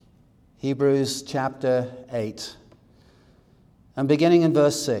Hebrews chapter 8, and beginning in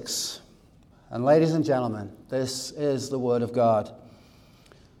verse 6. And ladies and gentlemen, this is the word of God.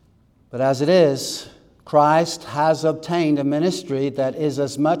 But as it is, Christ has obtained a ministry that is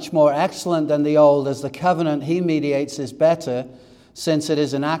as much more excellent than the old as the covenant he mediates is better, since it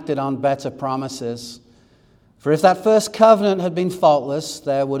is enacted on better promises. For if that first covenant had been faultless,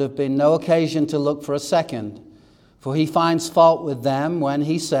 there would have been no occasion to look for a second. For he finds fault with them when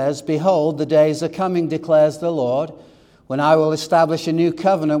he says, "Behold, the days are coming, declares the Lord, when I will establish a new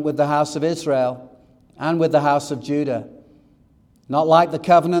covenant with the house of Israel and with the house of Judah. Not like the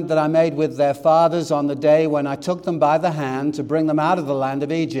covenant that I made with their fathers on the day when I took them by the hand to bring them out of the land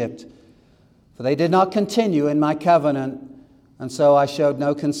of Egypt. For they did not continue in my covenant, and so I showed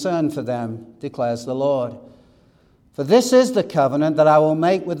no concern for them, declares the Lord. For this is the covenant that I will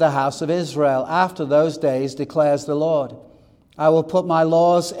make with the house of Israel after those days, declares the Lord. I will put my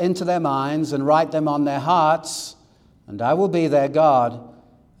laws into their minds and write them on their hearts, and I will be their God,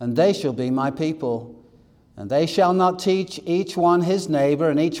 and they shall be my people. And they shall not teach each one his neighbor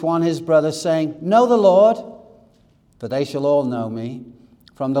and each one his brother, saying, Know the Lord, for they shall all know me,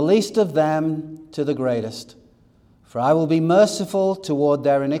 from the least of them to the greatest. For I will be merciful toward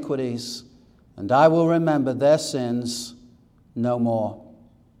their iniquities, and I will remember their sins no more."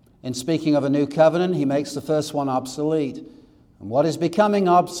 In speaking of a new covenant, he makes the first one obsolete. And what is becoming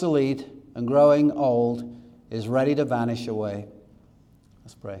obsolete and growing old is ready to vanish away.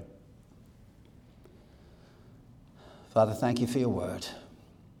 Let's pray. Father, thank you for your word.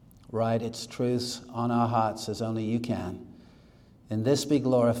 Write its truths on our hearts as only you can. In this be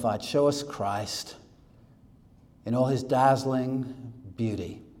glorified. Show us Christ in all his dazzling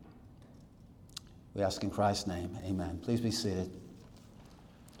beauty. We ask in Christ's name, amen. Please be seated.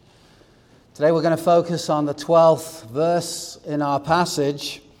 Today we're going to focus on the 12th verse in our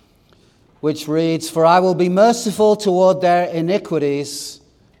passage, which reads, "For I will be merciful toward their iniquities,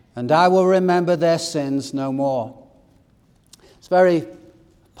 and I will remember their sins no more." It's very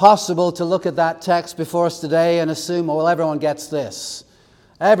possible to look at that text before us today and assume, well, everyone gets this.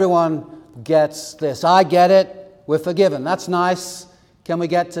 Everyone gets this. I get it. We're forgiven. That's nice. Can we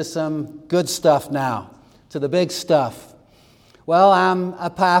get to some good stuff now? To the big stuff. Well, I'm a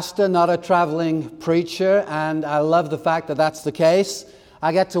pastor, not a traveling preacher, and I love the fact that that's the case.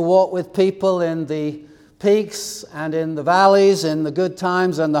 I get to walk with people in the peaks and in the valleys, in the good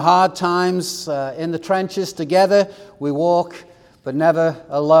times and the hard times, in the trenches together. We walk, but never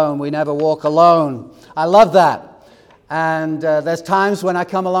alone. We never walk alone. I love that. And there's times when I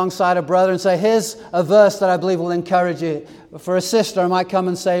come alongside a brother and say, here's a verse that I believe will encourage you. For a sister, I might come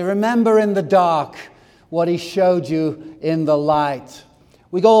and say, remember in the dark what he showed you in the light.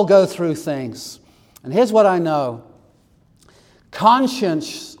 We all go through things. And here's what I know.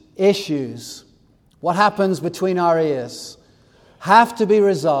 Conscience issues, what happens between our ears, have to be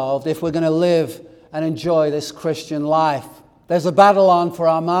resolved if we're going to live and enjoy this Christian life. There's a battle on for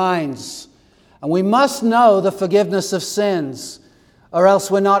our minds. And we must know the forgiveness of sins, or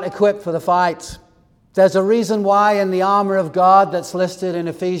else we're not equipped for the fight. There's a reason why in the armor of God that's listed in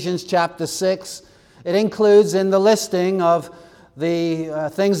Ephesians chapter 6, it includes in the listing of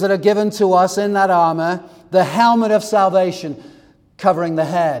the things that are given to us in that armor, the helmet of salvation covering the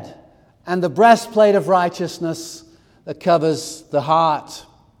head, and the breastplate of righteousness that covers the heart.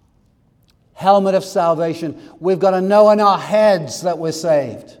 Helmet of salvation. We've got to know in our heads that we're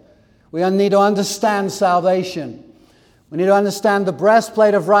saved. We need to understand salvation. We need to understand the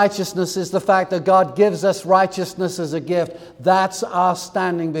breastplate of righteousness is the fact that God gives us righteousness as a gift. That's our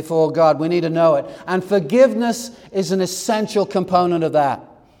standing before God. We need to know it. And forgiveness is an essential component of that.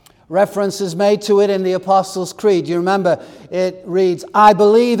 Reference is made to it in the Apostles' Creed. You remember it reads, I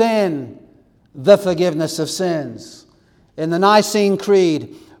believe in the forgiveness of sins. In the Nicene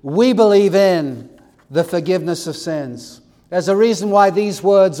Creed, we believe in the forgiveness of sins. There's a reason why these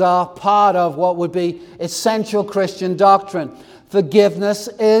words are part of what would be essential Christian doctrine. Forgiveness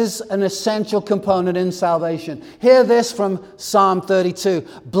is an essential component in salvation. Hear this from Psalm 32.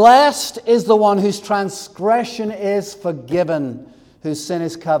 Blessed is the one whose transgression is forgiven, whose sin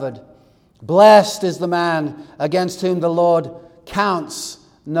is covered. Blessed is the man against whom the Lord counts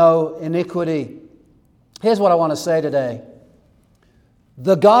no iniquity. Here's what I want to say today.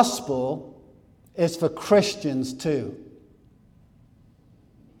 The gospel is for Christians too.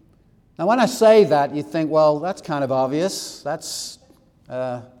 Now, when I say that, you think, well, that's kind of obvious. I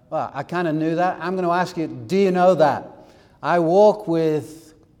kind of knew that. I'm going to ask you, do you know that? I walk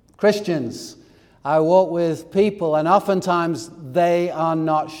with Christians. I walk with people, and oftentimes they are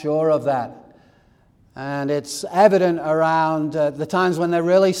not sure of that. And it's evident around the times when they're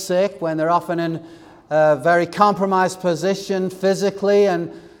really sick, when they're often in a very compromised position physically,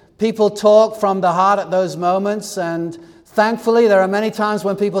 and people talk from the heart at those moments. And thankfully, there are many times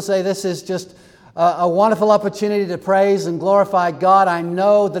when people say, this is just a wonderful opportunity to praise and glorify God. I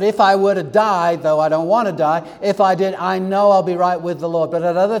know that if I were to die, though I don't want to die, if I did, I know I'll be right with the Lord. But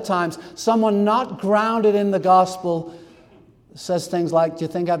at other times, someone not grounded in the gospel says things like, do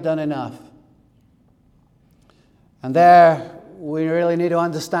you think I've done enough? And there, we really need to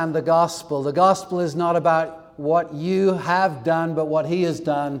understand the gospel. The gospel is not about what you have done, but what He has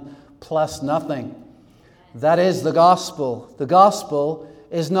done plus nothing. That is the gospel. The gospel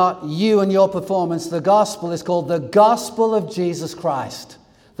is not you and your performance. The gospel is called the gospel of Jesus Christ.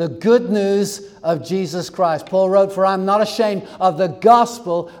 The good news of Jesus Christ. Paul wrote, for I'm not ashamed of the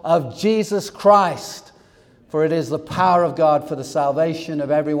gospel of Jesus Christ, for it is the power of God for the salvation of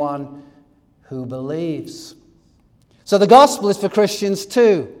everyone who believes. So the gospel is for Christians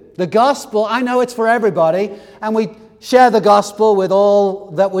too. The gospel, I know it's for everybody, and we share the gospel with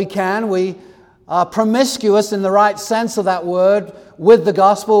all that we can. We are promiscuous in the right sense of that word with the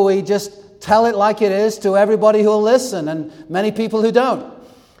gospel. We just tell it like it is to everybody who will listen, and many people who don't.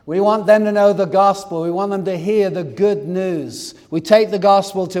 We want them to know the gospel. We want them to hear the good news. We take the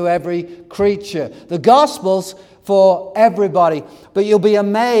gospel to every creature. The gospel's for everybody. But you'll be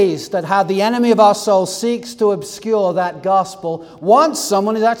amazed at how the enemy of our soul seeks to obscure that gospel once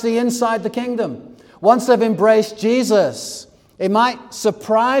someone is actually inside the kingdom. Once they've embraced Jesus. It might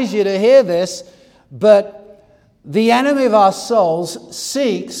surprise you to hear this, but the enemy of our souls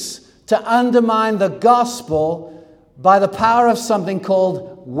seeks to undermine the gospel by the power of something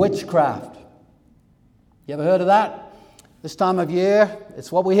called witchcraft. You ever heard of that? This time of year,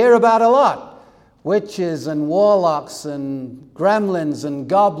 it's what we hear about a lot. Witches and warlocks and gremlins and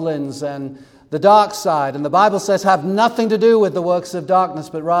goblins and the dark side. And the Bible says have nothing to do with the works of darkness,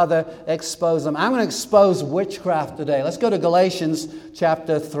 but rather expose them. I'm going to expose witchcraft today. Let's go to Galatians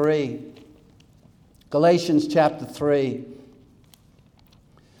chapter 3. Galatians chapter 3.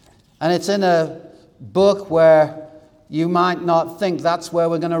 And it's in a book where you might not think that's where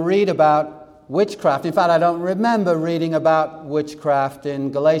we're going to read about witchcraft. In fact, I don't remember reading about witchcraft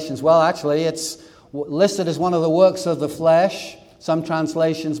in Galatians. Well, actually, it's listed as one of the works of the flesh. Some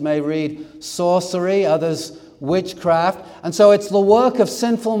translations may read sorcery, others witchcraft. And so it's the work of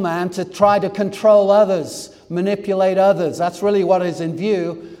sinful man to try to control others, manipulate others. That's really what is in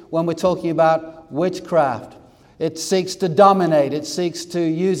view when we're talking about witchcraft. It seeks to dominate. It seeks to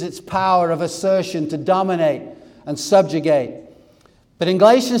use its power of assertion to dominate and subjugate. But in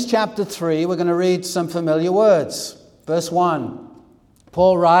Galatians chapter 3, we're going to read some familiar words. Verse 1,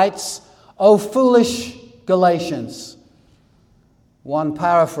 Paul writes, O foolish Galatians. One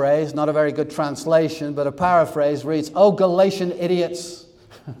paraphrase, not a very good translation, but a paraphrase reads, O Galatian idiots.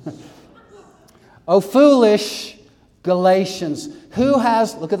 O foolish Galatians. Who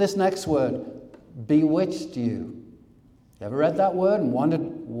has, look at this next word, bewitched you? You ever read that word and wondered,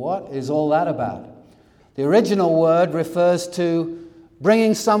 what is all that about? The original word refers to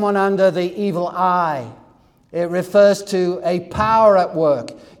bringing someone under the evil eye. It refers to a power at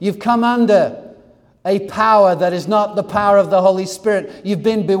work. You've come under a power that is not the power of the Holy Spirit. You've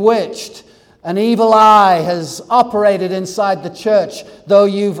been bewitched. An evil eye has operated inside the church. Though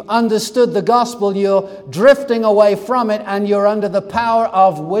you've understood the gospel, you're drifting away from it and you're under the power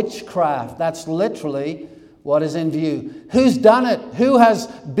of witchcraft. That's literally what is in view. Who's done it? Who has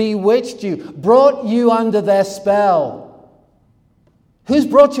bewitched you? Brought you under their spell? Who's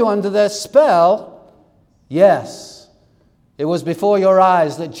brought you under their spell? Yes, it was before your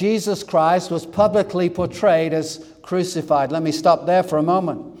eyes that Jesus Christ was publicly portrayed as crucified. Let me stop there for a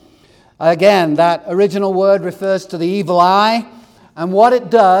moment. Again, that original word refers to the evil eye. And what it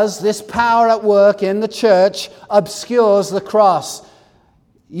does, this power at work in the church, obscures the cross.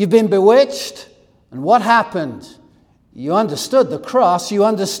 You've been bewitched, and what happened? You understood the cross. You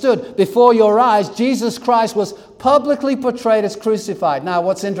understood before your eyes Jesus Christ was publicly portrayed as crucified. Now,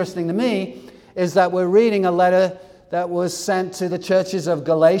 what's interesting to me is that we're reading a letter that was sent to the churches of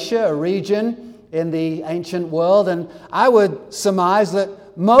Galatia, a region in the ancient world. And I would surmise that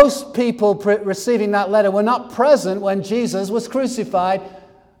most people receiving that letter were not present when Jesus was crucified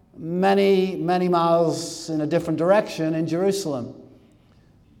many, many miles in a different direction in Jerusalem.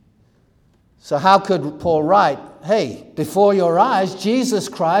 So how could Paul write, hey, before your eyes, Jesus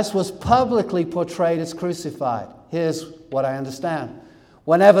Christ was publicly portrayed as crucified? Here's what I understand.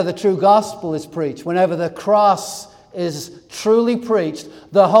 Whenever the true gospel is preached, whenever the cross is truly preached,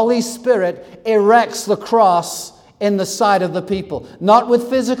 the Holy Spirit erects the cross in the sight of the people. Not with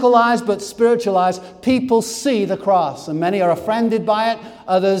physical eyes, but spiritual eyes. People see the cross, and many are offended by it.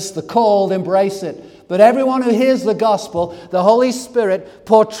 Others, the called, embrace it. But everyone who hears the gospel, the Holy Spirit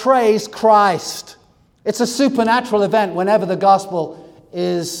portrays Christ. It's a supernatural event whenever the gospel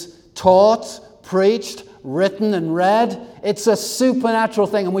is taught, preached, written, and read. It's a supernatural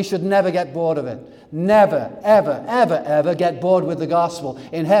thing, and we should never get bored of it. Never, ever, ever, ever get bored with the gospel.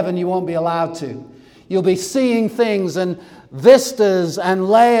 In heaven, you won't be allowed to. You'll be seeing things and vistas and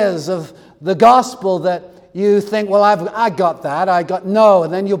layers of the gospel that you think, well, I got that. No.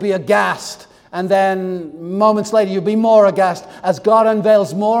 And then you'll be aghast. And then moments later, you'll be more aghast as God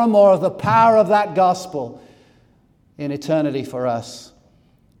unveils more and more of the power of that gospel in eternity for us.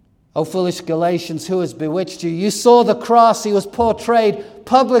 O foolish Galatians, who has bewitched you? You saw the cross. He was portrayed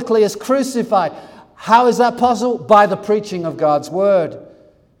publicly as crucified. How is that possible? By the preaching of God's word.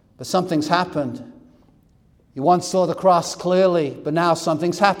 But something's happened. You once saw the cross clearly, but now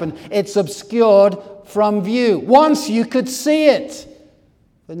something's happened. It's obscured from view. Once you could see it,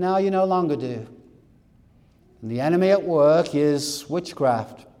 but now you no longer do. And the enemy at work is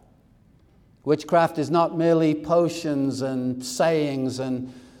witchcraft. Witchcraft is not merely potions and sayings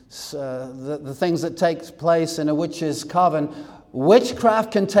and the things that take place in a witch's coven.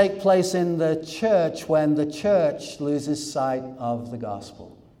 Witchcraft can take place in the church when the church loses sight of the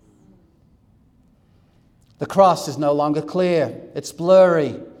gospel. The cross is no longer clear. It's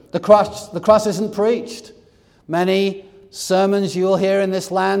blurry. The cross isn't preached. Many sermons you'll hear in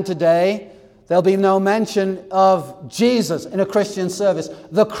this land today, there'll be no mention of Jesus in a Christian service.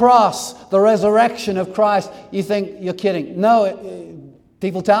 The cross, the resurrection of Christ. You think you're kidding. No,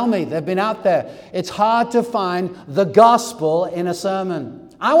 people tell me, they've been out there. It's hard to find the gospel in a sermon.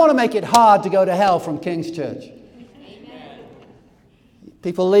 I want to make it hard to go to hell from King's Church.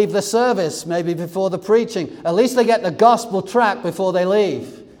 People leave the service maybe before the preaching. At least they get the gospel tract before they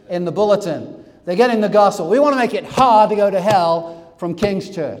leave in the bulletin. They're getting the gospel. We want to make it hard to go to hell from King's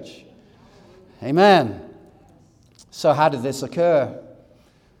Church. Amen. So how did this occur?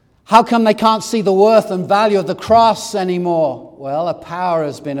 How come they can't see the worth and value of the cross anymore? Well, a power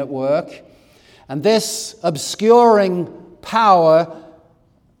has been at work. And this obscuring power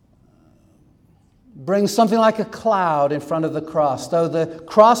brings something like a cloud in front of the cross. Though the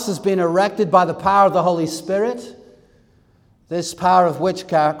cross has been erected by the power of the Holy Spirit, this power of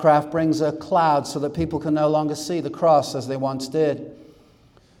witchcraft brings a cloud so that people can no longer see the cross as they once did.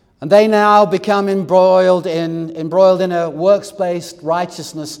 And they now become embroiled in a works-based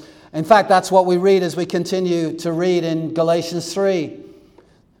righteousness. In fact, that's what we read as we continue to read in Galatians 3.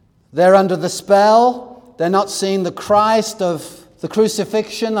 They're under the spell. They're not seeing the Christ of the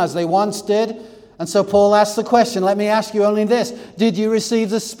crucifixion as they once did. And so Paul asks the question, let me ask you only this. Did you receive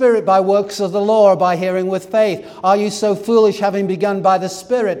the Spirit by works of the law or by hearing with faith? Are you so foolish, having begun by the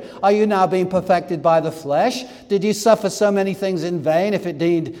Spirit? Are you now being perfected by the flesh? Did you suffer so many things in vain? If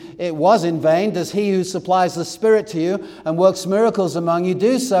indeed it was in vain, does he who supplies the Spirit to you and works miracles among you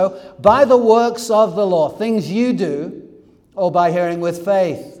do so by the works of the law, things you do, or by hearing with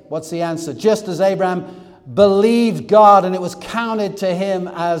faith? What's the answer? Just as Abraham believed God and it was counted to him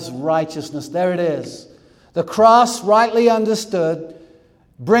as righteousness. There it is. The cross, rightly understood,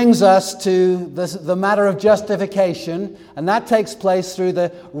 brings us to the matter of justification, and that takes place through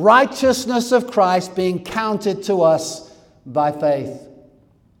the righteousness of Christ being counted to us by faith.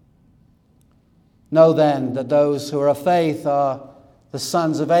 Know then that those who are of faith are the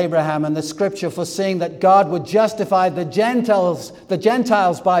sons of Abraham, and the scripture, foreseeing that God would justify the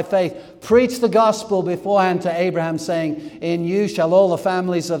Gentiles by faith, preached the gospel beforehand to Abraham, saying, in you shall all the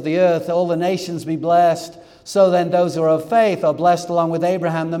families of the earth, all the nations be blessed. So then those who are of faith are blessed along with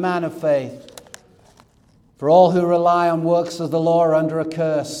Abraham, the man of faith. For all who rely on works of the law are under a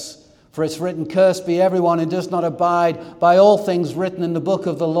curse. For it's written, cursed be everyone who does not abide by all things written in the book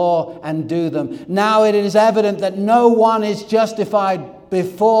of the law and do them. Now it is evident that no one is justified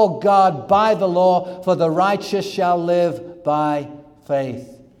before God by the law, for the righteous shall live by faith.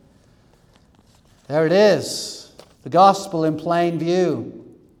 There it is, the gospel in plain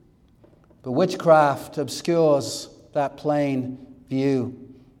view. But witchcraft obscures that plain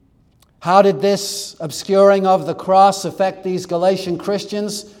view. How did this obscuring of the cross affect these Galatian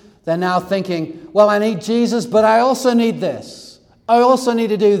Christians? They're now thinking, well, I need Jesus, but I also need this. I also need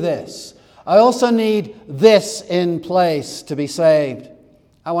to do this. I also need this in place to be saved.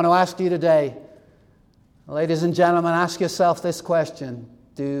 I want to ask you today, ladies and gentlemen, ask yourself this question.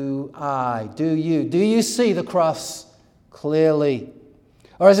 Do you see the cross clearly?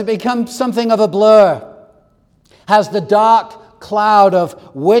 Or has it become something of a blur? Has the dark cloud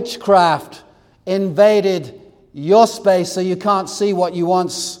of witchcraft invaded your space so you can't see what you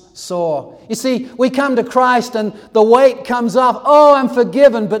once saw. You see, we come to Christ and the weight comes off. Oh, I'm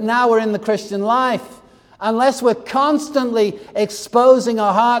forgiven, but now we're in the Christian life. Unless we're constantly exposing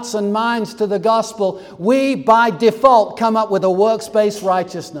our hearts and minds to the gospel, we by default come up with a works-based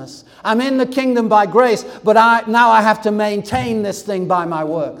righteousness. I'm in the kingdom by grace, but now I have to maintain this thing by my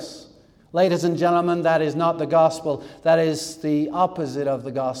works. Ladies and gentlemen, that is not the gospel. That is the opposite of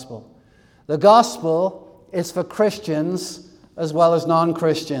the gospel. The gospel is for Christians as well as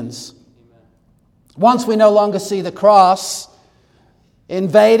non-Christians. Once we no longer see the cross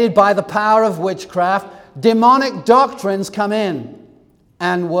invaded by the power of witchcraft, demonic doctrines come in.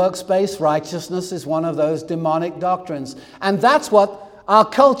 And works-based righteousness is one of those demonic doctrines. And that's what our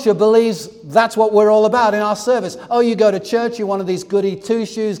culture believes, that's what we're all about in our service. Oh, you go to church, you're one of these goody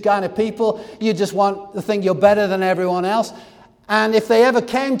two-shoes kind of people. You just want to think you're better than everyone else. And if they ever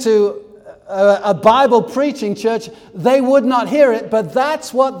came to a Bible preaching church, they would not hear it, but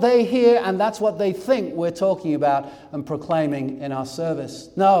that's what they hear and that's what they think we're talking about and proclaiming in our service.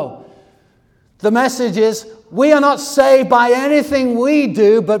 No. The message is, we are not saved by anything we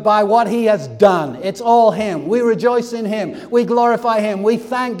do, but by what He has done. It's all Him. We rejoice in Him. We glorify Him. We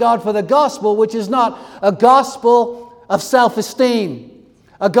thank God for the gospel, which is not a gospel of self-esteem,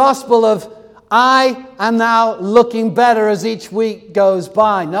 a gospel of I am now looking better as each week goes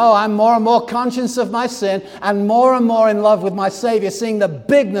by. No, I'm more and more conscious of my sin and more in love with my Savior, seeing the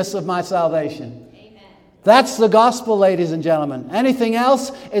bigness of my salvation. That's the gospel, ladies and gentlemen. Anything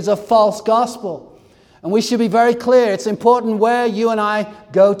else is a false gospel. And we should be very clear. It's important where you and I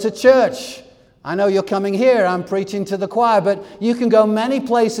go to church. I know you're coming here. I'm preaching to the choir. But you can go many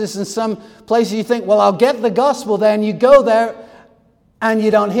places, and some places you think, well, I'll get the gospel there. And you go there and you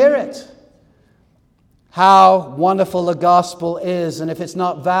don't hear it. How wonderful the gospel is. And if it's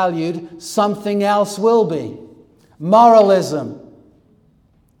not valued, something else will be. Moralism.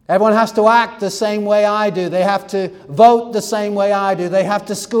 Everyone has to act the same way I do. They have to vote the same way I do. They have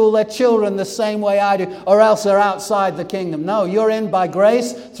to school their children the same way I do, or else they're outside the kingdom. No, you're in by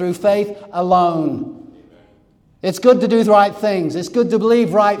grace through faith alone. It's good to do the right things. It's good to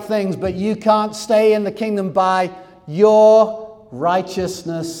believe right things, but you can't stay in the kingdom by your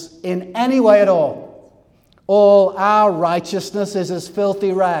righteousness in any way at all. All our righteousness is as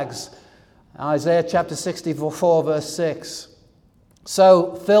filthy rags. Isaiah chapter 64, verse 6.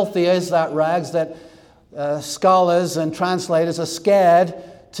 So filthy is that rags that scholars and translators are scared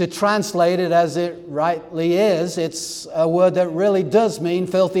to translate it as it rightly is. It's a word that really does mean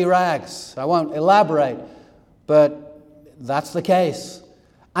filthy rags. I won't elaborate, but that's the case.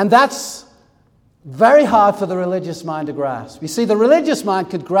 And that's very hard for the religious mind to grasp. You see, the religious mind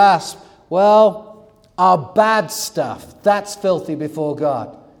could grasp, well, our bad stuff, that's filthy before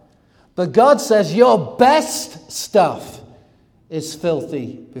God. But God says your best stuff is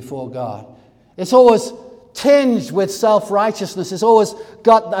filthy before God. It's always tinged with self-righteousness. It's always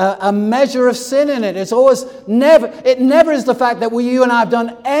got a measure of sin in it. It never is the fact that you and I have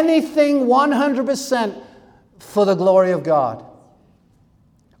done anything 100% for the glory of God.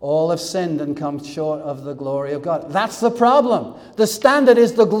 All have sinned and come short of the glory of God. That's the problem. The standard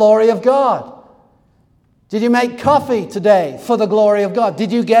is the glory of God. Did you make coffee today for the glory of God? Did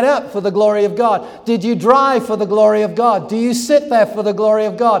you get up for the glory of God? Did you drive for the glory of God? Do you sit there for the glory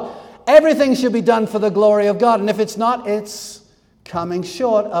of God? Everything should be done for the glory of God. And if it's not, it's coming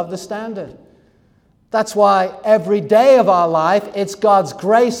short of the standard. That's why every day of our life, it's God's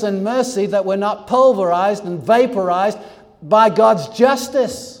grace and mercy that we're not pulverized and vaporized by God's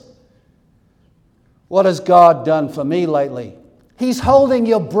justice. What has God done for me lately? He's holding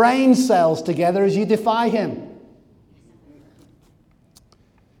your brain cells together as you defy Him.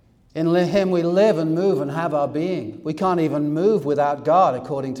 In Him we live and move and have our being. We can't even move without God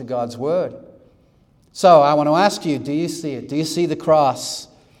according to God's Word. So I want to ask you, do you see it? Do you see the cross?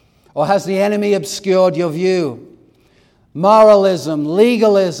 Or has the enemy obscured your view? Moralism,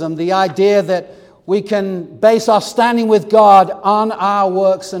 legalism, the idea that we can base our standing with God on our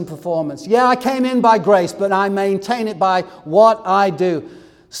works and performance. Yeah, I came in by grace, but I maintain it by what I do.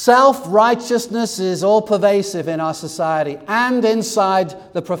 Self-righteousness is all pervasive in our society and inside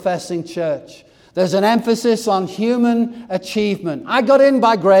the professing church. There's an emphasis on human achievement. I got in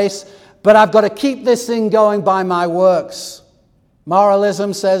by grace, but I've got to keep this thing going by my works.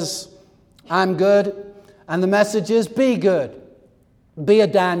 Moralism says, I'm good. And the message is, be good. Be a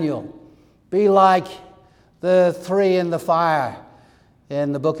Daniel. Be like the three in the fire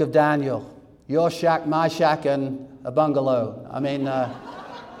in the book of Daniel. Your shack, my shack, and a bungalow.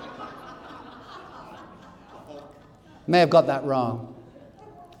 May have got that wrong.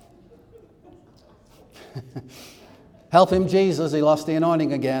 Help him, Jesus. He lost the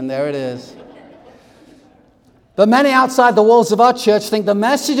anointing again. There it is. But many outside the walls of our church think the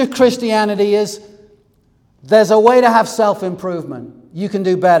message of Christianity is there's a way to have self-improvement. You can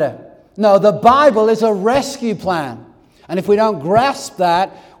do better. No, the Bible is a rescue plan. And if we don't grasp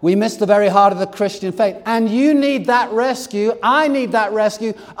that, we miss the very heart of the Christian faith. And you need that rescue. I need that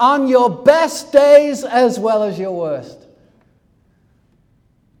rescue on your best days as well as your worst.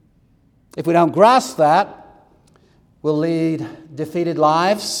 If we don't grasp that, we'll lead defeated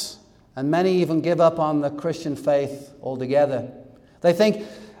lives, and many even give up on the Christian faith altogether. They think,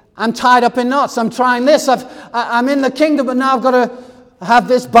 I'm tied up in knots. I'm trying this. I'm in the kingdom, but now I've got to have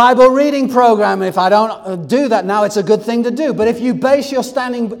this Bible reading program. If I don't do that now, it's a good thing to do. But if you base your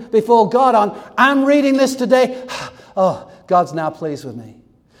standing before God on, I'm reading this today, oh, God's now pleased with me.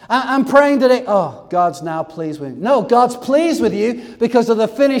 I'm praying today, oh, God's now pleased with me. No, God's pleased with you because of the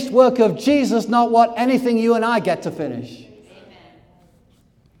finished work of Jesus, not anything you and I get to finish. Amen.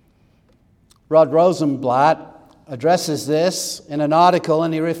 Rod Rosenblatt addresses this in an article,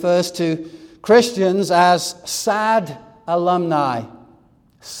 and he refers to Christians as sad alumni.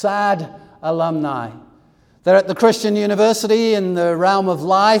 Sad alumni. They're at the Christian university in the realm of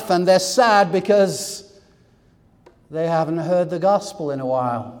life, and they're sad because they haven't heard the gospel in a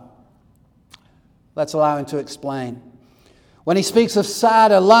while. Let's allow him to explain. When he speaks of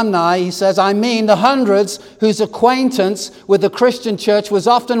sad alumni, he says, I mean the hundreds whose acquaintance with the Christian church was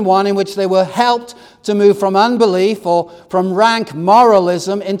often one in which they were helped to move from unbelief or from rank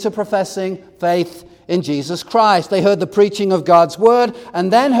moralism into professing faith in Jesus Christ. They heard the preaching of God's word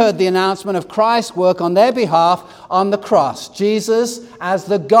and then heard the announcement of Christ's work on their behalf on the cross. Jesus as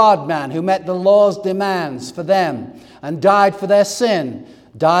the God-man who met the law's demands for them and died for their sin,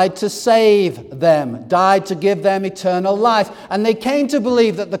 died to save them, died to give them eternal life. And they came to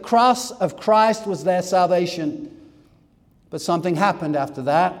believe that the cross of Christ was their salvation. But something happened after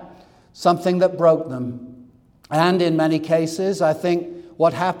that, something that broke them. And in many cases, I think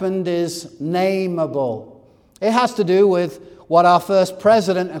what happened is nameable. It has to do with what our first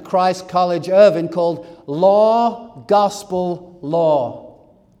president of Christ College, Irvin, called law, gospel, law.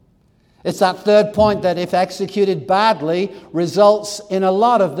 It's that third point that, if executed badly, results in a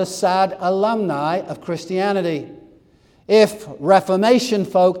lot of the sad alumni of Christianity. If Reformation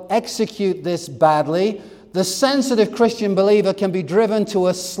folk execute this badly, the sensitive Christian believer can be driven to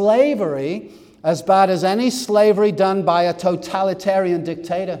a slavery as bad as any slavery done by a totalitarian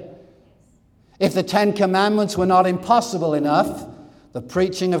dictator. If the Ten Commandments were not impossible enough, the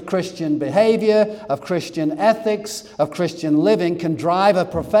preaching of Christian behavior, of Christian ethics, of Christian living can drive a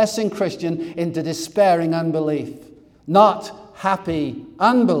professing Christian into despairing unbelief. Not happy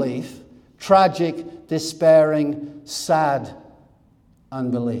unbelief, tragic, despairing, sad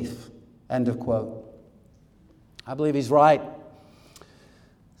unbelief. End of quote. I believe he's right.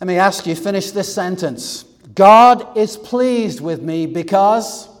 Let me ask you, finish this sentence. God is pleased with me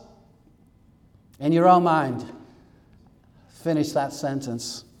because, in your own mind, finish that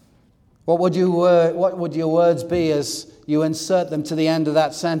sentence. What would your words be as you insert them to the end of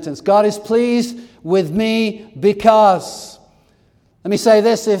that sentence? God is pleased with me because. Let me say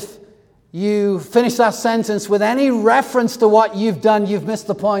this, if you finish that sentence with any reference to what you've done, you've missed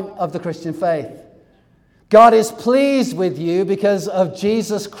the point of the Christian faith. God is pleased with you because of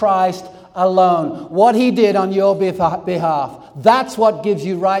Jesus Christ alone. What he did on your behalf. That's what gives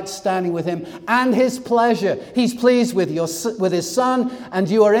you right standing with him and his pleasure. He's pleased with his Son, and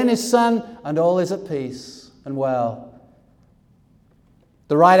you are in his Son, and all is at peace and well.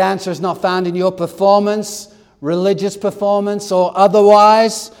 The right answer is not found in your performance, religious performance or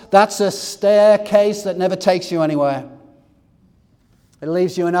otherwise. That's a staircase that never takes you anywhere. It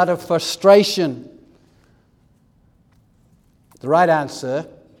leaves you in utter frustration. The right answer,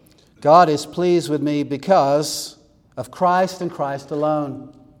 God is pleased with me because of Christ and Christ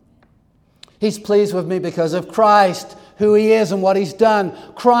alone. He's pleased with me because of Christ, who he is and what he's done.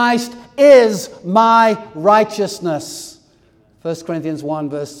 Christ is my righteousness. 1 Corinthians 1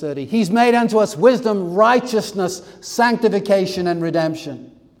 verse 30. He's made unto us wisdom, righteousness, sanctification, and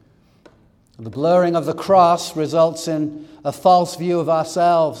redemption. The blurring of the cross results in a false view of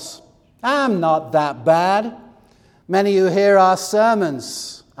ourselves. I'm not that bad. Many who hear our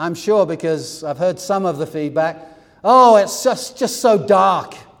sermons, I'm sure, because I've heard some of the feedback, oh, it's just so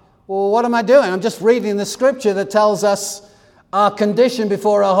dark. Well, what am I doing? I'm just reading the scripture that tells us our condition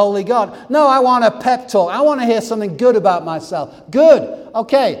before a holy God. No, I want a pep talk. I want to hear something good about myself. Good.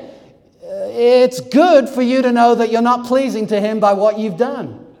 Okay. It's good for you to know that you're not pleasing to him by what you've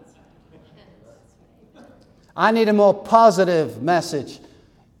done. I need a more positive message.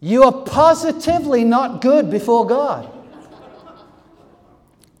 You are positively not good before God.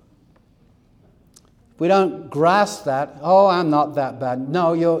 We don't grasp that. Oh, I'm not that bad.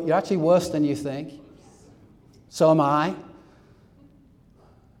 No, you're actually worse than you think. So am I.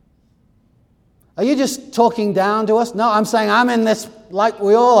 Are you just talking down to us? No, I'm saying I'm in this like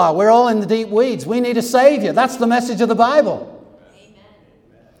we all are. We're all in the deep weeds. We need a Savior. That's the message of the Bible. Amen.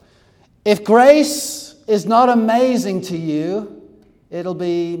 If grace is not amazing to you, it'll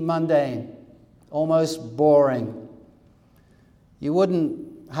be mundane, almost boring. You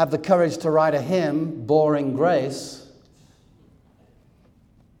wouldn't have the courage to write a hymn, Boring Grace.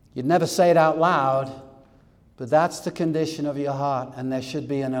 You'd never say it out loud, but that's the condition of your heart, and there should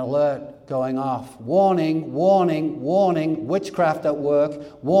be an alert going off. Warning, warning, warning, witchcraft at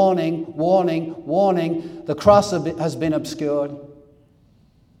work. Warning, warning, warning, the cross has been obscured.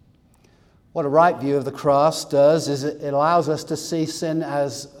 What a right view of the cross does is it allows us to see sin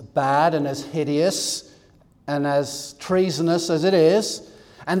as bad and as hideous and as treasonous as it is,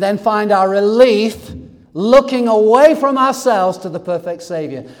 and then find our relief looking away from ourselves to the perfect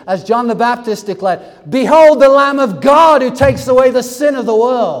Savior. As John the Baptist declared, "Behold the Lamb of God who takes away the sin of the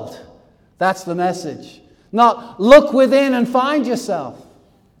world." That's the message. Not look within and find yourself.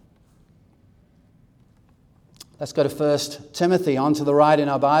 Let's go to 1 Timothy, on to the right in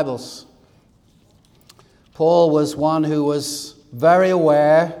our Bibles. Paul was one who was very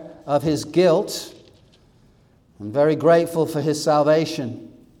aware of his guilt and very grateful for his salvation.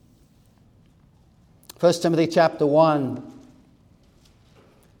 1 Timothy chapter 1,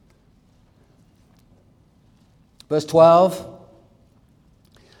 verse 12.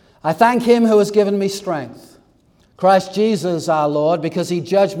 I thank him who has given me strength, Christ Jesus our Lord, because he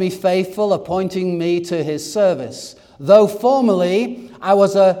judged me faithful, appointing me to his service. Though formerly I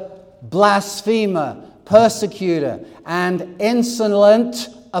was a blasphemer, persecutor, and insolent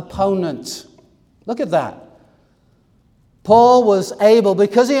opponent. Look at that. Paul was able,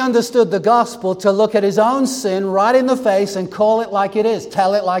 because he understood the gospel, to look at his own sin right in the face and call it like it is,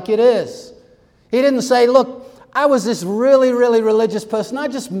 tell it like it is. He didn't say, look, I was this really, really religious person. I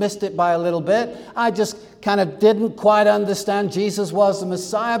just missed it by a little bit. I just kind of didn't quite understand Jesus was the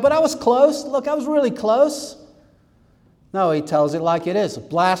Messiah, but I was close. Look, I was really close. No, he tells it like it is.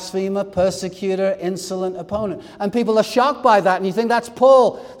 Blasphemer, persecutor, insolent opponent. And people are shocked by that, and you think that's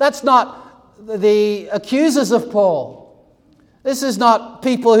Paul. That's not the accusers of Paul. This is not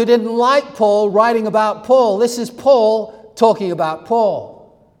people who didn't like Paul writing about Paul. This is Paul talking about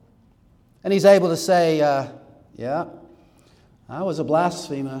Paul. And he's able to say, yeah, I was a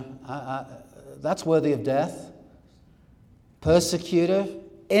blasphemer. That's worthy of death. Persecutor,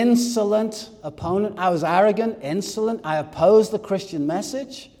 insolent opponent. I was arrogant, insolent. I opposed the Christian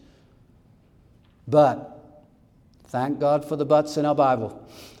message. But, thank God for the buts in our Bible.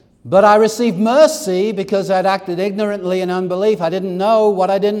 But I received mercy because I'd acted ignorantly in unbelief. I didn't know what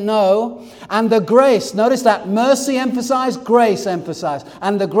I didn't know. And the grace, notice that, mercy emphasized, grace emphasized.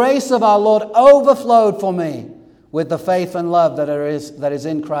 And the grace of our Lord overflowed for me with the faith and love that is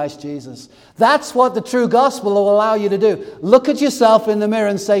in Christ Jesus. That's what the true gospel will allow you to do. Look at yourself in the mirror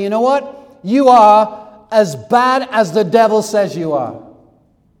and say, you know what? You are as bad as the devil says you are.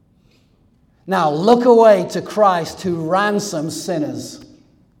 Now look away to Christ who ransoms sinners.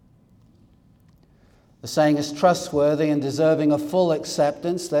 The saying is trustworthy and deserving of full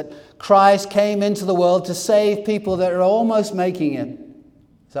acceptance that Christ came into the world to save people that are almost making it.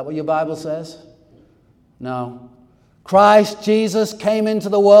 Is that what your Bible says? No. Christ Jesus came into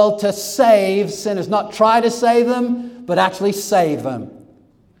the world to save sinners. Not try to save them, but actually save them.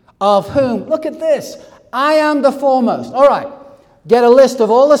 Of whom, look at this, I am the foremost. All right, get a list of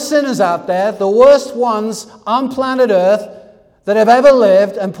all the sinners out there, the worst ones on planet Earth, that have ever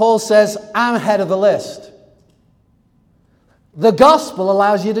lived, and Paul says, I'm head of the list. The gospel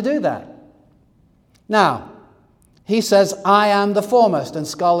allows you to do that. Now, he says, I am the foremost, and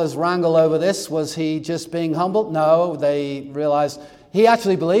scholars wrangle over this. Was he just being humble? No, they realized he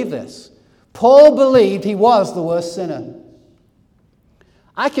actually believed this. Paul believed he was the worst sinner.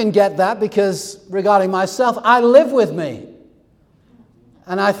 I can get that because regarding myself, I live with me.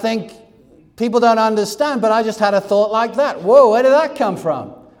 And I think people don't understand, but I just had a thought like that. Whoa, where did that come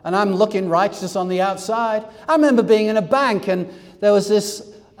from? And I'm looking righteous on the outside. I remember being in a bank and there was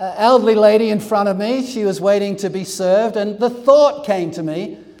this elderly lady in front of me. She was waiting to be served, and the thought came to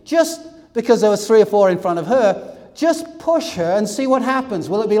me, just because there was 3 or 4 in front of her, just push her and see what happens.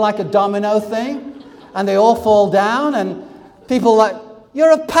 Will it be like a domino thing? And they all fall down, and people like,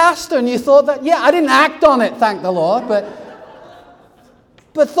 you're a pastor, and you thought that? Yeah, I didn't act on it, thank the Lord, but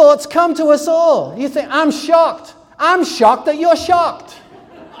thoughts come to us all. You think, I'm shocked. I'm shocked that you're shocked.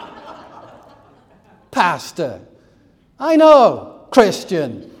 Pastor. I know,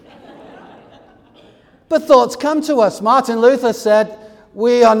 Christian. But thoughts come to us. Martin Luther said,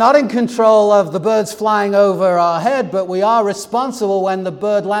 we are not in control of the birds flying over our head, but we are responsible when the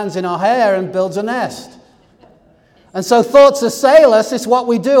bird lands in our hair and builds a nest. And so thoughts assail us. It's what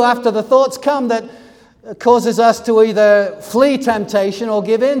we do after the thoughts come that causes us to either flee temptation or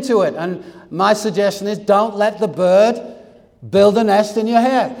give in to it. And my suggestion is don't let the bird build a nest in your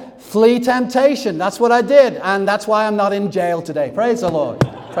hair. Flee temptation. That's what I did. And that's why I'm not in jail today. Praise the Lord.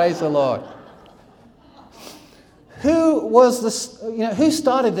 Praise the Lord. Who was this? Who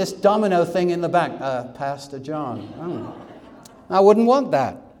started this domino thing in the back? Pastor John. Oh. I wouldn't want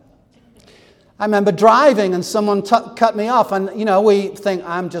that. I remember driving and someone cut me off, and we think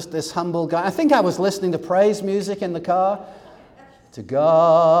I'm just this humble guy. I think I was listening to praise music in the car. To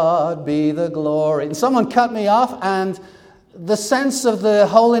God be the glory. And someone cut me off, and the sense of the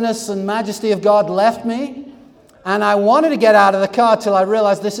holiness and majesty of God left me, and I wanted to get out of the car till I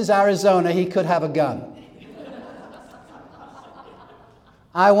realized this is Arizona. He could have a gun.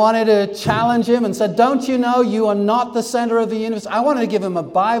 I wanted to challenge him and said, don't you know you are not the center of the universe? I wanted to give him a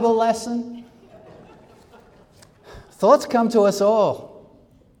Bible lesson. Thoughts come to us all.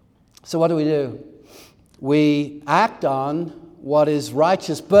 So what do? We act on what is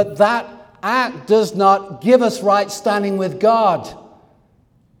righteous, but that act does not give us right standing with God.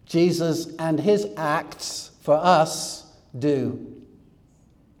 Jesus and his acts for us do.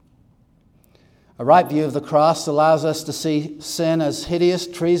 A right view of the cross allows us to see sin as hideous,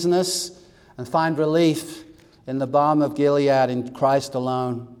 treasonous, and find relief in the balm of Gilead in Christ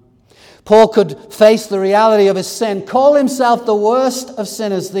alone. Paul could face the reality of his sin, call himself the worst of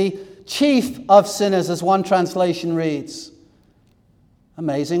sinners, the chief of sinners, as one translation reads.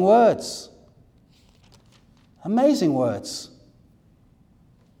 Amazing words. Amazing words.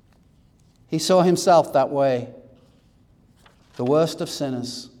 He saw himself that way, the worst of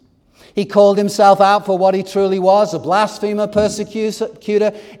sinners. He called himself out for what he truly was, a blasphemer,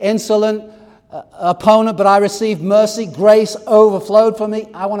 persecutor, insolent opponent, but I received mercy. Grace overflowed for me.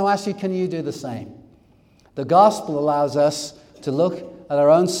 I want to ask you, can you do the same? The gospel allows us to look at our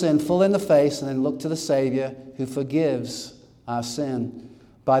own sin full in the face and then look to the Savior who forgives our sin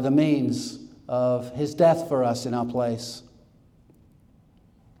by the means of his death for us in our place.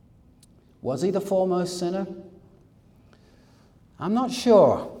 Was he the foremost sinner? I'm not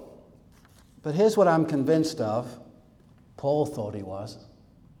sure. But here's what I'm convinced of. Paul thought he was.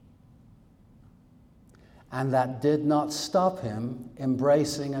 And that did not stop him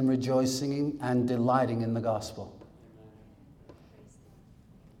embracing and rejoicing and delighting in the gospel.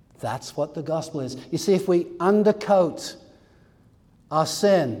 That's what the gospel is. You see, if we undercoat our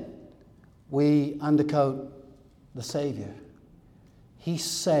sin, we undercoat the Savior. He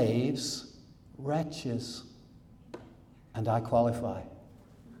saves wretches. And I qualify.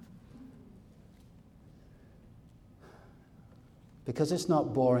 Because it's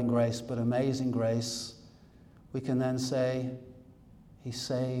not boring grace, but amazing grace, we can then say, he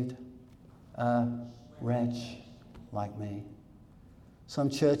saved a wretch like me. Some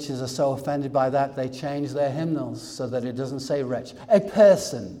churches are so offended by that, they change their hymnals so that it doesn't say wretch. A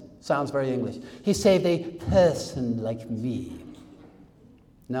person. Sounds very English. He saved a person like me.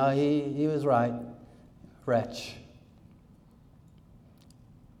 No, he was right. Wretch.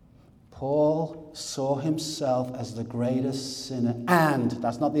 Paul saw himself as the greatest sinner, and,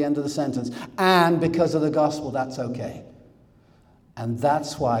 that's not the end of the sentence, and because of the gospel, that's okay. And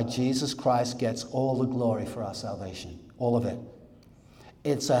that's why Jesus Christ gets all the glory for our salvation, all of it.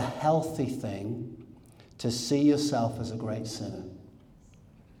 It's a healthy thing to see yourself as a great sinner.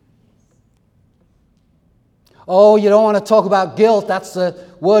 Oh, you don't want to talk about guilt. That's the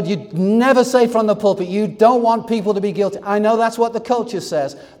word you'd never say from the pulpit. You don't want people to be guilty. I know that's what the culture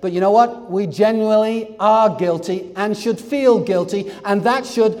says. But you know what? We genuinely are guilty and should feel guilty. And that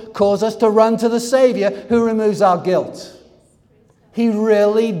should cause us to run to the Savior who removes our guilt. He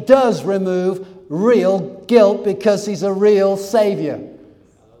really does remove real guilt because he's a real Savior.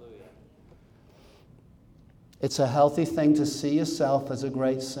 It's a healthy thing to see yourself as a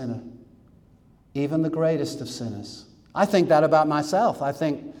great sinner. Even the greatest of sinners. I think that about myself. I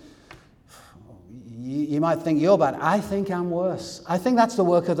think, you might think you're bad. I think I'm worse. I think that's the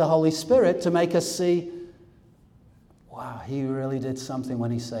work of the Holy Spirit to make us see, wow, he really did something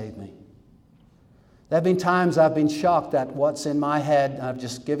when he saved me. There have been times I've been shocked at what's in my head. I've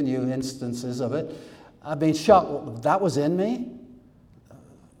just given you instances of it. I've been shocked. That was in me?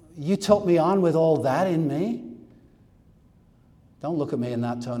 You took me on with all that in me? Don't look at me in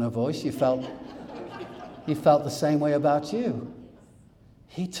that tone of voice. You felt the same way about you.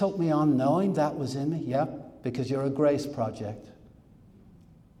 He took me on knowing that was in me. Yep, because you're a grace project.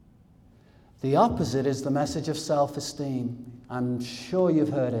 The opposite is the message of self-esteem. I'm sure you've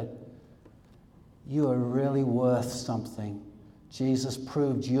heard it. You are really worth something. Jesus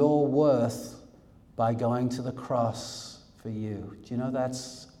proved your worth by going to the cross for you. Do you know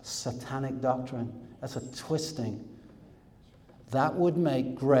that's satanic doctrine? That's a twisting. That would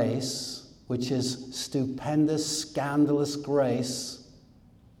make grace, which is stupendous, scandalous grace,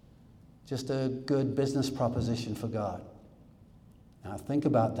 just a good business proposition for God. Now think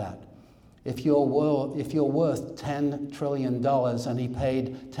about that. If you're worth $10 trillion and he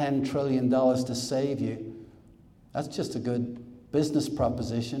paid $10 trillion to save you, that's just a good business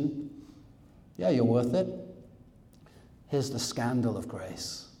proposition. Yeah, you're worth it. Here's the scandal of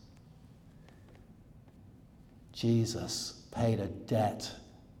grace. Jesus paid a debt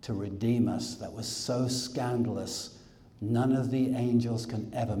to redeem us that was so scandalous, none of the angels can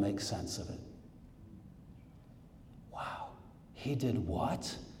ever make sense of it. Wow. He did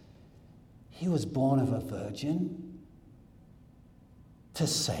what? He was born of a virgin to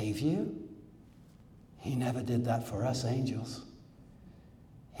save you. He never did that for us angels.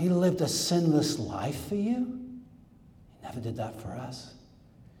 He lived a sinless life for you. He never did that for us.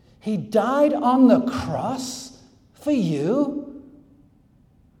 He died on the cross for you.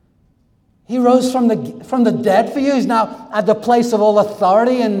 He rose from the dead for you. He's now at the place of all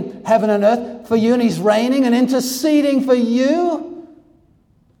authority in heaven and earth for you, and he's reigning and interceding for you.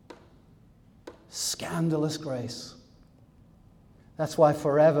 Scandalous grace. That's why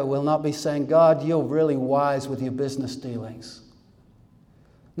forever we'll not be saying, God, you're really wise with your business dealings.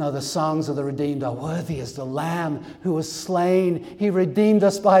 No, the songs of the redeemed are worthy as the Lamb who was slain. He redeemed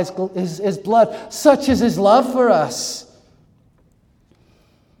us by his blood. Such is his love for us.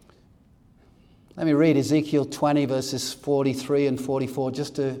 Let me read Ezekiel 20 verses 43 and 44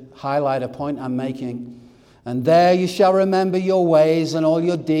 just to highlight a point I'm making. And there you shall remember your ways and all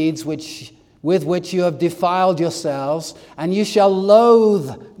your deeds with which you have defiled yourselves, and you shall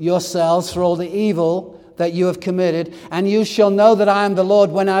loathe yourselves for all the evil that you have committed, and you shall know that I am the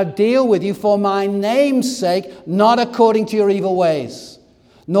Lord when I deal with you for my name's sake, not according to your evil ways,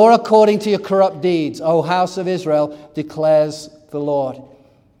 nor according to your corrupt deeds, O house of Israel, declares the Lord.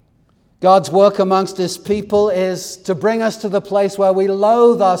 God's work amongst his people is to bring us to the place where we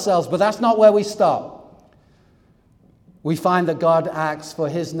loathe ourselves, but that's not where we stop. We find that God acts for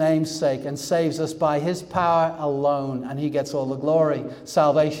his name's sake and saves us by his power alone, and he gets all the glory.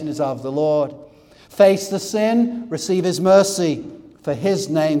 Salvation is of the Lord. Face the sin, receive his mercy for his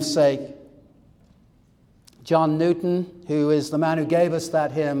name's sake. John Newton, who is the man who gave us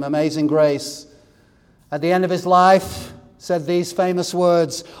that hymn, Amazing Grace, at the end of his life said these famous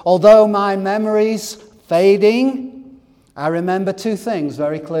words, although my memory's fading, I remember two things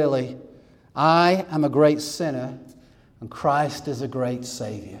very clearly. I am a great sinner, and Christ is a great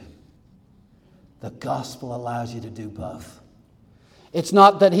Savior. The gospel allows you to do both. It's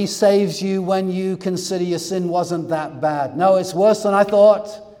not that he saves you when you consider your sin wasn't that bad. No, it's worse than I thought.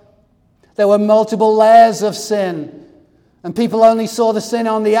 There were multiple layers of sin. And people only saw the sin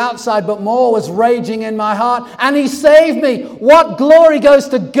on the outside, but more was raging in my heart. And he saved me. What glory goes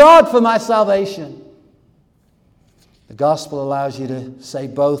to God for my salvation. The gospel allows you to say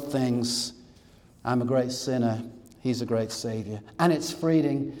both things. I'm a great sinner. He's a great Savior. And it's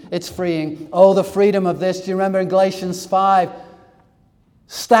freeing. It's freeing. Oh, the freedom of this. Do you remember in Galatians 5?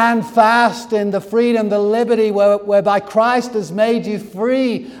 Stand fast in the freedom, the liberty whereby Christ has made you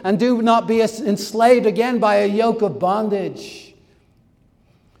free, and do not be enslaved again by a yoke of bondage.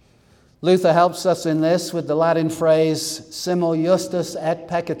 Luther helps us in this with the Latin phrase, simul justus et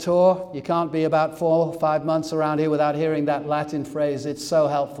peccator. You can't be about 4 or 5 months around here without hearing that Latin phrase. It's so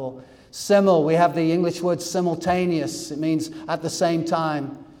helpful. Simul, we have the English word simultaneous. It means at the same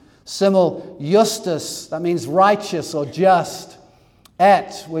time. Simul justus, that means righteous or just.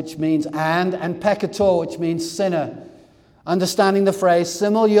 Et, which means and peccator, which means sinner. Understanding the phrase,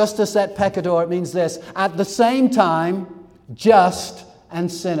 simul justus et peccator, it means this, at the same time, just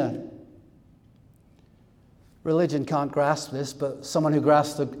and sinner. Religion can't grasp this, but someone who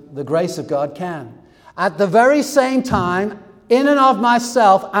grasps the grace of God can. At the very same time, in and of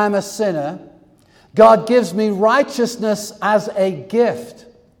myself, I'm a sinner. God gives me righteousness as a gift.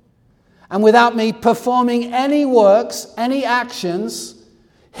 And without me performing any works, any actions,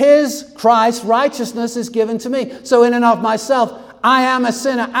 his, Christ's righteousness is given to me. So in and of myself, I am a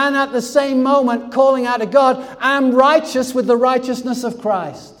sinner. And at the same moment, calling out to God, I'm righteous with the righteousness of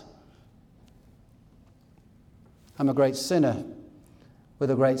Christ. I'm a great sinner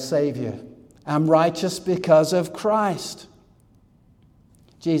with a great Savior. I'm righteous because of Christ.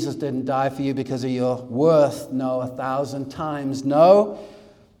 Jesus didn't die for you because of your worth, no, 1,000 times. No,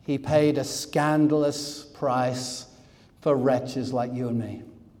 he paid a scandalous price for wretches like you and me.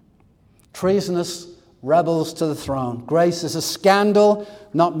 Treasonous rebels to the throne. Grace is a scandal,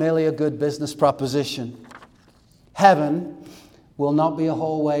 not merely a good business proposition. Heaven will not be a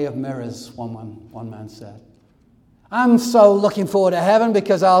hallway of mirrors, one man said. I'm so looking forward to heaven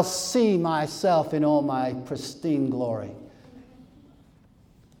because I'll see myself in all my pristine glory.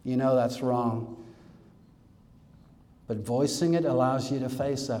 You know that's wrong. But voicing it allows you to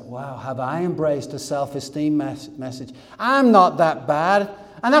face that. Wow, have I embraced a self-esteem message? I'm not that bad.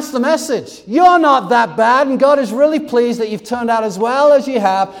 And that's the message. You're not that bad, and God is really pleased that you've turned out as well as you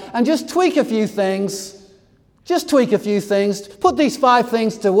have. And just tweak a few things. Just tweak a few things. Put these 5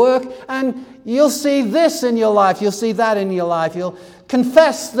 things to work, and you'll see this in your life. You'll see that in your life. You'll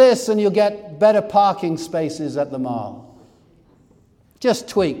confess this, and you'll get better parking spaces at the mall. Just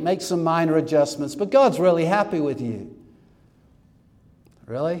tweak. Make some minor adjustments. But God's really happy with you.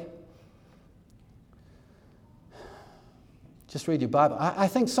 Really? Just read your Bible. I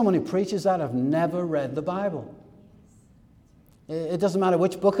think someone who preaches that have never read the Bible. It doesn't matter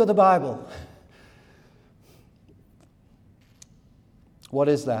which book of the Bible. What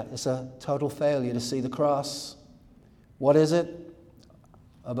is that? It's a total failure to see the cross. What is it?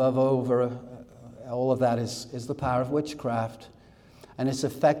 Above over all of that is the power of witchcraft. And it's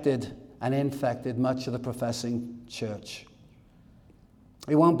affected and infected much of the professing church.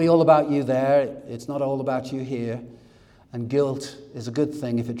 It won't be all about you there. It's not all about you here. And guilt is a good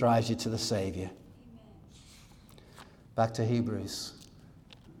thing if it drives you to the Savior. Back to Hebrews.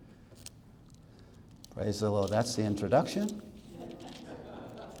 Praise the Lord. That's the introduction.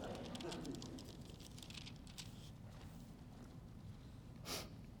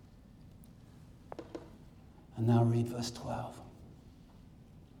 And now read verse 12.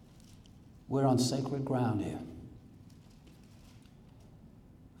 We're on sacred ground here.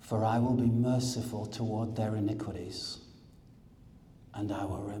 For I will be merciful toward their iniquities, and I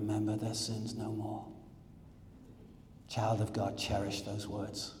will remember their sins no more. Child of God, cherish those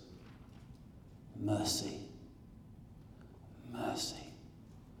words. Mercy. Mercy.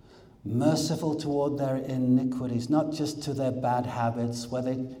 Merciful toward their iniquities, not just to their bad habits, where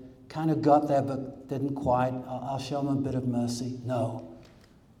they kind of got there but didn't quite. I'll show them a bit of mercy. No.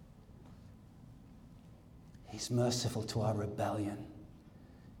 He's merciful to our rebellion.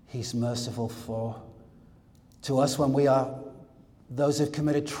 He's merciful to us when we are those who've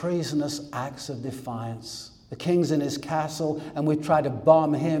committed treasonous acts of defiance. The king's in his castle, and we've tried to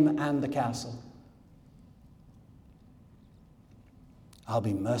bomb him and the castle. I'll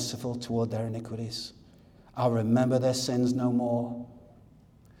be merciful toward their iniquities. I'll remember their sins no more.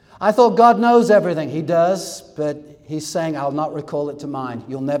 I thought God knows everything. He does, but he's saying, I'll not recall it to mind.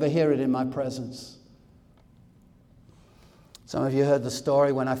 You'll never hear it in my presence. Some of you heard the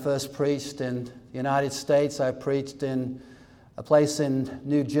story when I first preached in the United States. I preached in a place in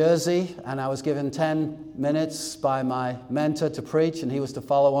New Jersey, and I was given 10 minutes by my mentor to preach, and he was to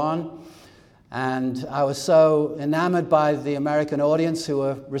follow on. And I was so enamored by the American audience who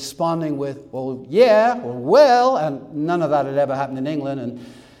were responding with, well, yeah, or well, and none of that had ever happened in England.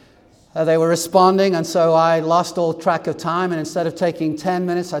 And they were responding, and so I lost all track of time, and instead of taking 10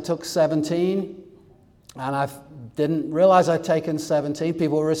 minutes, I took 17. And I didn't realize I'd taken 17.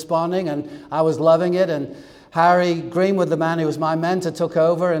 People were responding, and I was loving it. And Harry Greenwood, the man who was my mentor, took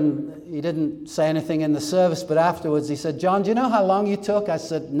over, and he didn't say anything in the service, but afterwards he said, John, do you know how long you took? I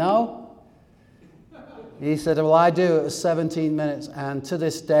said, no. He said, well, I do. It was 17 minutes, and to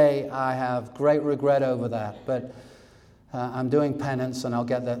this day I have great regret over that, but I'm doing penance, and I'll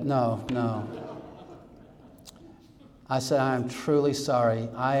get that. No. I said, I am truly sorry.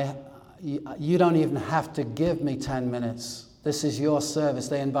 You don't even have to give me 10 minutes. This is your service.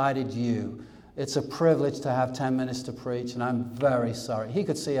 They invited you. It's a privilege to have 10 minutes to preach, and I'm very sorry. He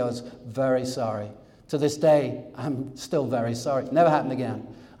could see I was very sorry. To this day, I'm still very sorry. Never happened again.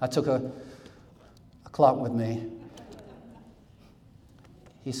 I took a clock with me.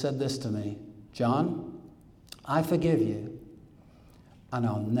 He said this to me, John, I forgive you, and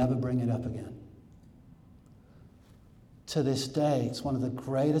I'll never bring it up again. To this day, it's one of the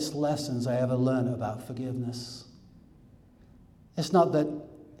greatest lessons I ever learned about forgiveness. It's not that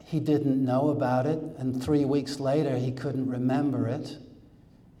he didn't know about it, and 3 weeks later he couldn't remember it.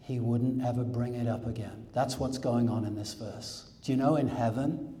 He wouldn't ever bring it up again. That's what's going on in this verse. Do you know in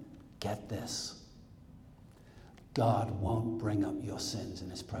heaven, get this, God won't bring up your sins in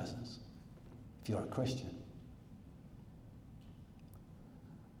his presence if you're a Christian.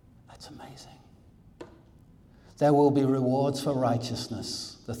 That's amazing. there will be rewards for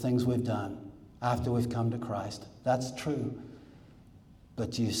righteousness, the things we've done after we've come to Christ. That's true.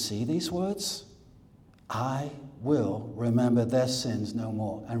 But do you see these words? I will remember their sins no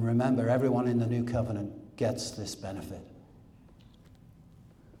more. And remember, everyone in the new covenant gets this benefit.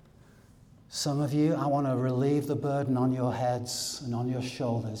 Some of you, I want to relieve the burden on your heads and on your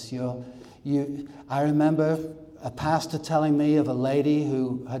shoulders. I remember a pastor telling me of a lady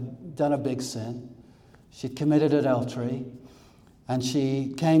who had done a big sin. She'd committed adultery, and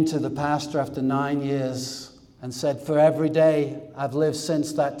she came to the pastor after 9 years and said, for every day I've lived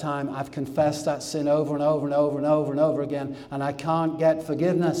since that time, I've confessed that sin over and over and over and over and over again, and I can't get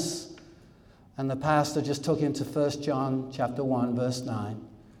forgiveness. And the pastor just took him to 1 John chapter 1, verse 9,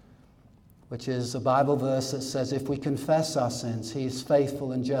 which is a Bible verse that says, if we confess our sins, he is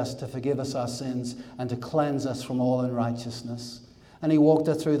faithful and just to forgive us our sins and to cleanse us from all unrighteousness. And he walked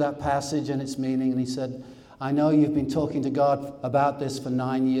her through that passage and its meaning, and he said, I know you've been talking to God about this for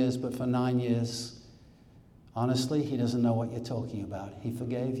 9 years, but for 9 years, honestly, he doesn't know what you're talking about. He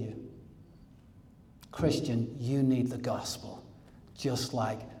forgave you. Christian, you need the gospel, just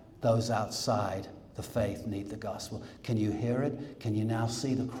like those outside the faith need the gospel. Can you hear it? Can you now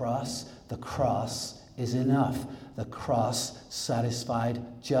see the cross? The cross is enough. The cross satisfied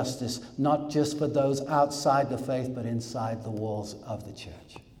justice, not just for those outside the faith, but inside the walls of the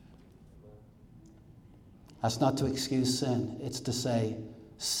church. That's not to excuse sin. It's to say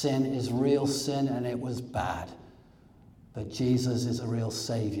sin is real sin and it was bad. But Jesus is a real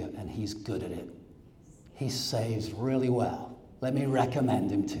Savior and he's good at it. He saves really well. Let me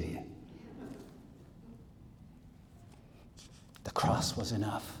recommend him to you. The cross was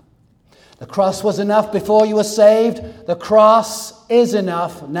enough. The cross was enough before you were saved. The cross is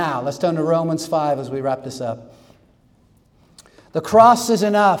enough now. Let's turn to Romans 5 as we wrap this up. The cross is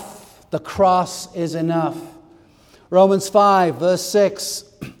enough. The cross is enough. Romans 5, verse 6.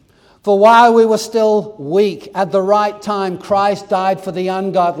 For while we were still weak, at the right time, Christ died for the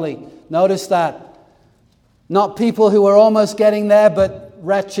ungodly. Notice that. Not people who were almost getting there, but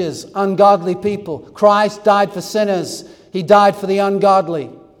wretches, ungodly people. Christ died for sinners. He died for the ungodly.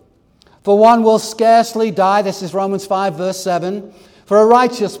 For one will scarcely die, this is Romans 5 verse 7, for a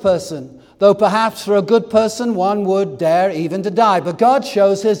righteous person, though perhaps for a good person one would dare even to die. But God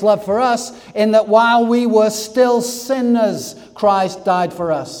shows his love for us in that while we were still sinners, Christ died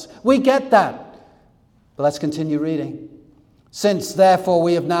for us. We get that. But let's continue reading. Since therefore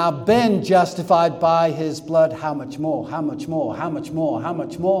we have now been justified by his blood, how much more? How much more? How much more? How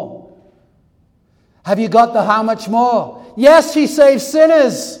much more? Have you got the how much more? Yes, he saves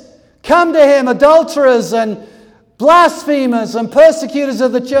sinners. Come to him, adulterers and blasphemers and persecutors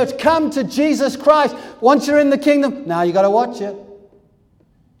of the church. Come to Jesus Christ. Once you're in the kingdom, now you got to watch it.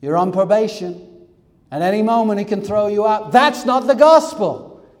 You're on probation. At any moment he can throw you out. That's not the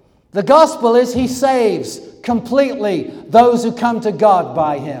gospel. The gospel is he saves completely those who come to God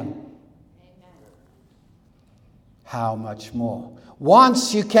by him. Amen. How much more?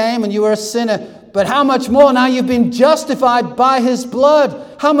 Once you came and you were a sinner, but how much more now you've been justified by his blood?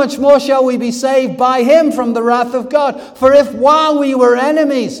 How much more shall we be saved by him from the wrath of God? For if while we were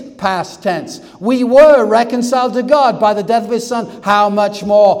enemies, past tense, we were reconciled to God by the death of his Son, how much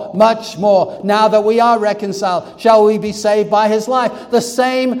more, now that we are reconciled, shall we be saved by his life? The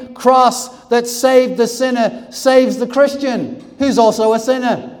same cross that saved the sinner saves the Christian, who's also a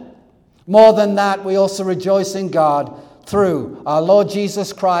sinner. More than that, we also rejoice in God through our Lord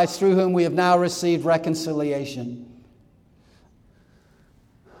Jesus Christ, through whom we have now received reconciliation.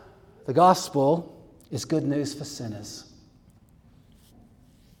 The gospel is good news for sinners.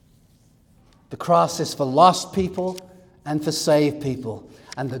 The cross is for lost people and for saved people.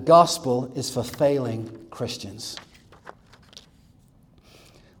 And the gospel is for failing Christians.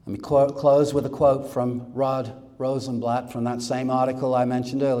 Let me close with a quote from Rod Rosenblatt from that same article I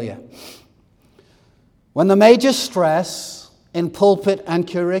mentioned earlier. When the major stress in pulpit and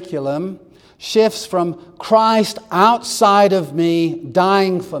curriculum shifts from Christ outside of me,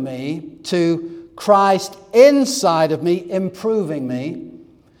 dying for me, to Christ inside of me, improving me,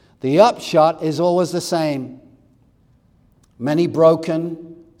 the upshot is always the same. Many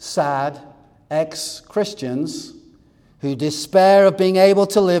broken, sad ex-Christians who despair of being able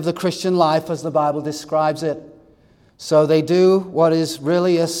to live the Christian life as the Bible describes it. So they do what is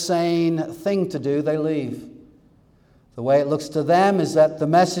really a sane thing to do. They leave. The way it looks to them is that the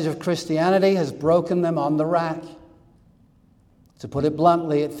message of Christianity has broken them on the rack. To put it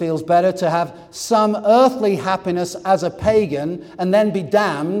bluntly, it feels better to have some earthly happiness as a pagan and then be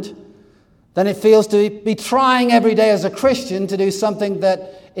damned then it feels to be trying every day as a Christian to do something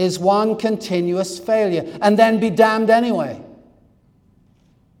that is one continuous failure, and then be damned anyway.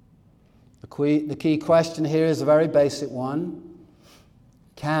 The key question here is a very basic one.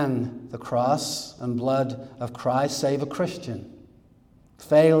 Can the cross and blood of Christ save a Christian,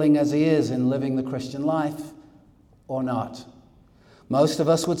 failing as he is in living the Christian life, or not? Most of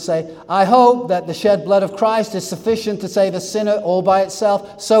us would say, I hope that the shed blood of Christ is sufficient to save a sinner all by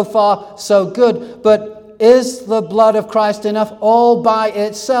itself. So far, so good. But is the blood of Christ enough all by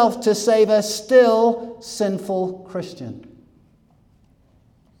itself to save a still sinful Christian?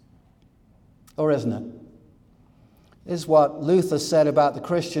 Or isn't it? Is what Luther said about the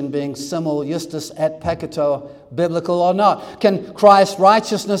Christian being simul justus et peccator biblical or not? Can Christ's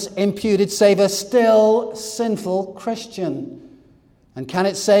righteousness imputed save a still sinful Christian? And can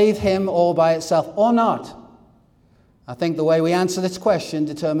it save him all by itself or not? I think the way we answer this question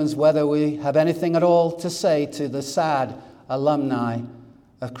determines whether we have anything at all to say to the sad alumni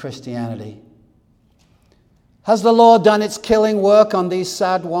of Christianity. Has the Lord done its killing work on these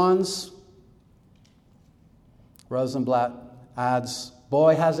sad ones? Rosenblatt adds,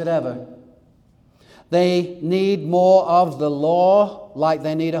 boy, has it ever. They need more of the law like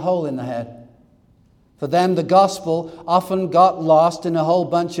they need a hole in the head. For them, the gospel often got lost in a whole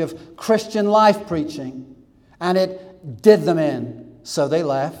bunch of Christian life preaching, and it did them in, so they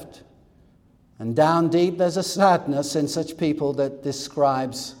left. And down deep, there's a sadness in such people that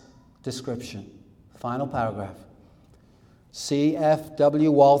describes description. Final paragraph.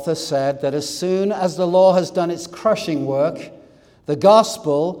 C.F.W. Walther said that as soon as the law has done its crushing work, the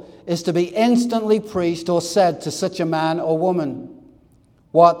gospel is to be instantly preached or said to such a man or woman.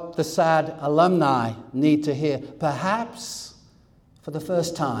 What the sad alumni need to hear, perhaps for the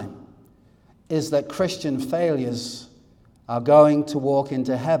first time, is that Christian failures are going to walk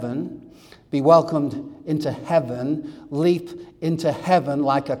into heaven, be welcomed into heaven, leap into heaven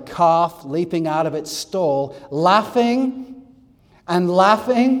like a calf leaping out of its stall, laughing and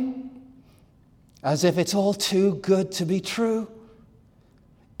laughing as if it's all too good to be true.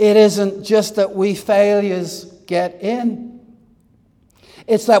 It isn't just that we failures get in.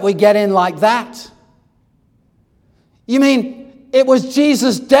 It's that we get in like that. You mean it was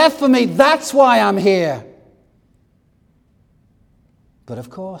Jesus' death for me? That's why I'm here. But of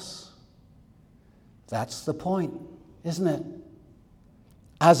course, that's the point, isn't it?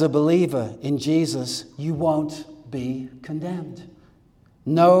 As a believer in Jesus, you won't be condemned.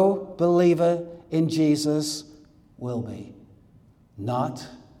 No believer in Jesus will be. Not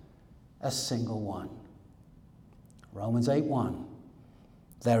a single one. Romans 8:1.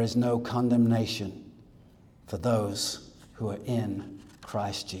 There is no condemnation for those who are in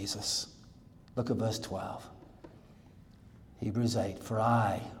Christ Jesus. Look at verse 12. Hebrews 8, for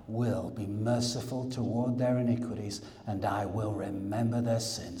I will be merciful toward their iniquities, and I will remember their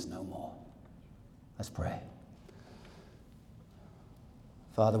sins no more. Let's pray.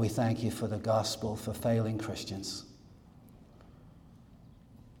 Father, we thank you for the gospel for failing Christians.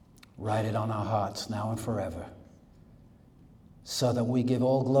 Write it on our hearts now and forever, so that we give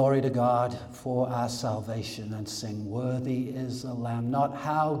all glory to God for our salvation and sing, worthy is the Lamb. Not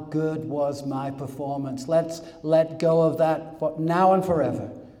how good was my performance. Let's let go of that for now and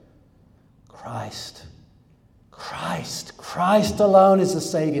forever. Christ alone is the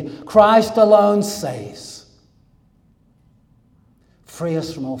Savior. Christ alone saves. Free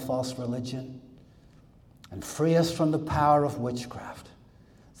us from all false religion and free us from the power of witchcraft,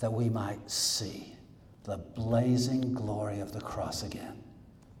 that we might see the blazing glory of the cross again.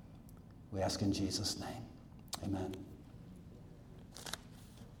 We ask in Jesus' name. Amen.